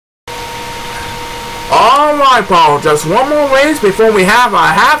Alright, Paul, just one more race before we have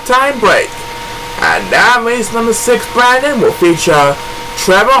our halftime break. And that race number 6, Brandon, will feature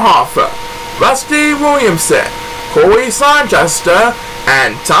Trevor Hoffer, Rusty Williamson, Cory Sanchester,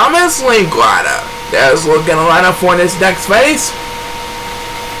 and Thomas Linklatter. There's looking to line up for this next race.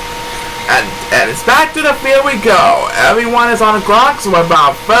 And it's back to the field we go. Everyone is on the clock, so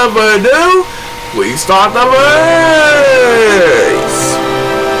without further ado, we start the race.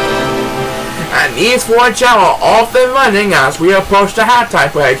 And these 4 Chao are off and running as we approach the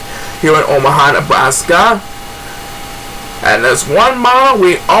halftime break here in Omaha, Nebraska. And there's one motto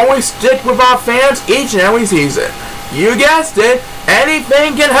we always stick with our fans each and every season. You guessed it,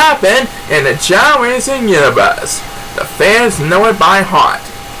 anything can happen in the Chao Racing universe. The fans know it by heart.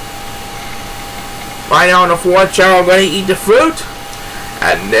 Right now, the 4 Chao are going to eat the fruit.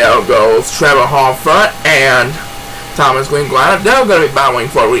 And there goes Trevor Hoffer and Thomas Linklatter. They're going to be battling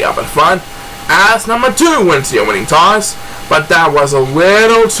for a lead up in front as number 2 wins the winning toss. But that was a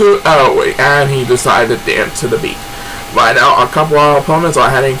little too early, and he decided to dance to the beat. Right now, a couple of our opponents are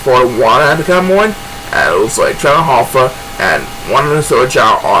heading for one to come on. And it looks like Trevor Hoffer and one of the 3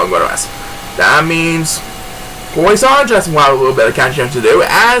 Chao are going to rest. That means Cory Sanchester will have a little bit of catching up to do,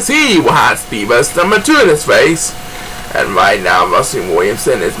 as he will have speed bus number 2 in his face. And right now, Rusty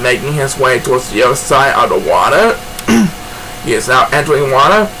Williamson is making his way towards the other side of the water. He is now entering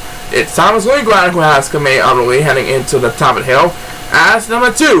water. It's Thomas Linklatter who has come in on the lead heading into the top of the hill. As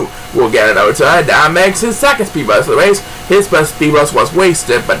number 2 will get another turn. That makes his second speed bus of the race. His best speed bus was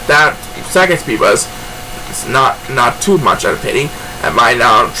wasted, but that second speed bus is not too much of a pity. And right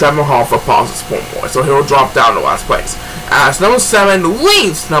now, Trevor Hoffer pauses for more, so he'll drop down to last place. As number 7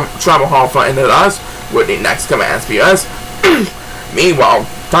 leads Trevor Hoffer into the dust with the next command speed bus. Meanwhile,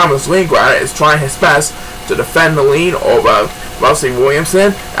 Thomas Linklatter is trying his best to defend the lead over Rusty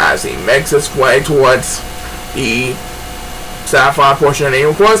Williamson as he makes his way towards the sapphire portion of the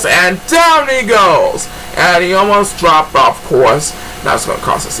Eagle course, and down he goes! And he almost dropped off course. That's going to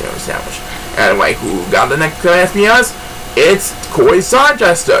cost us a sandwich. Anyway, who got the next command speed bus? It's Cory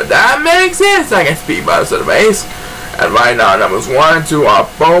Sanchester. That makes his second speed bus of the race. And right now, numbers 1 and 2 are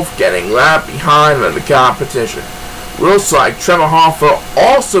both getting left behind in the competition. Looks like Trevor Hoffer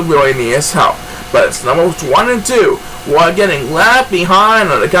also really needs help, but it's numbers 1 and 2 who are getting left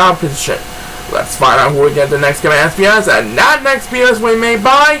behind in the competition. Let's find out who will get the next command speed bus, and that next speed bus will be made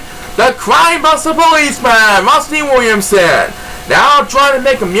by the crime buster policeman, Rusty Williamson. Now trying to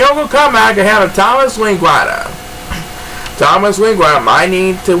make a miracle comeback ahead of Thomas Linklatter. Thomas Linklatter might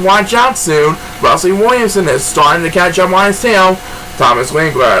need to watch out soon. Rusty Williamson is starting to catch up on his tail. Thomas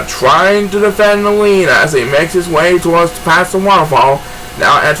Linklatter trying to defend the lead as he makes his way towards past the waterfall,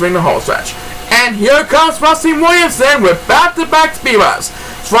 now entering the home stretch. And here comes Rusty Williamson with back-to-back speed bus,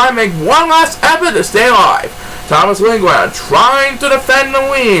 trying to make one last effort to stay alive. Thomas Linklatter trying to defend the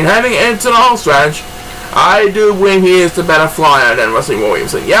lead, heading into the home stretch. I do believe he is the better flyer than Rusty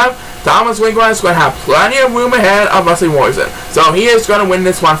Williamson. Yeah, Thomas Linklatter is going to have plenty of room ahead of Rusty Williamson, so he is going to win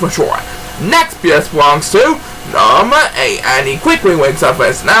this one for sure. Next PS belongs to number 8, and he quickly wakes up for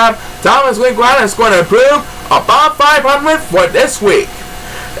a snap. Thomas Linklatter is going to improve above 500 for this week.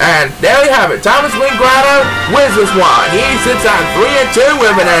 And there you have it. Thomas Linklatter wins this one. He sits at 3 and 2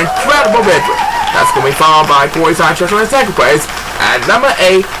 with an incredible victory. That's going to be followed by Cory Sanchester in second place. And number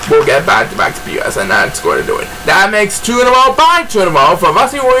 8 will get back-to-back speed bus, and that's going to do it. That makes 2 in a row by 2 in a row for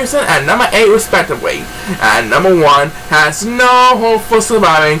Rusty Williamson and number 8 respectively. And number 1 has no hope for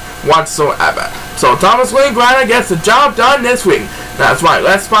surviving whatsoever. So Thomas Linklatter gets the job done this week. That's right,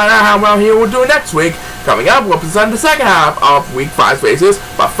 let's find out how well he will do next week. Coming up, we'll present the second half of Week 5's races.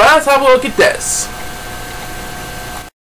 But first, have a look at this.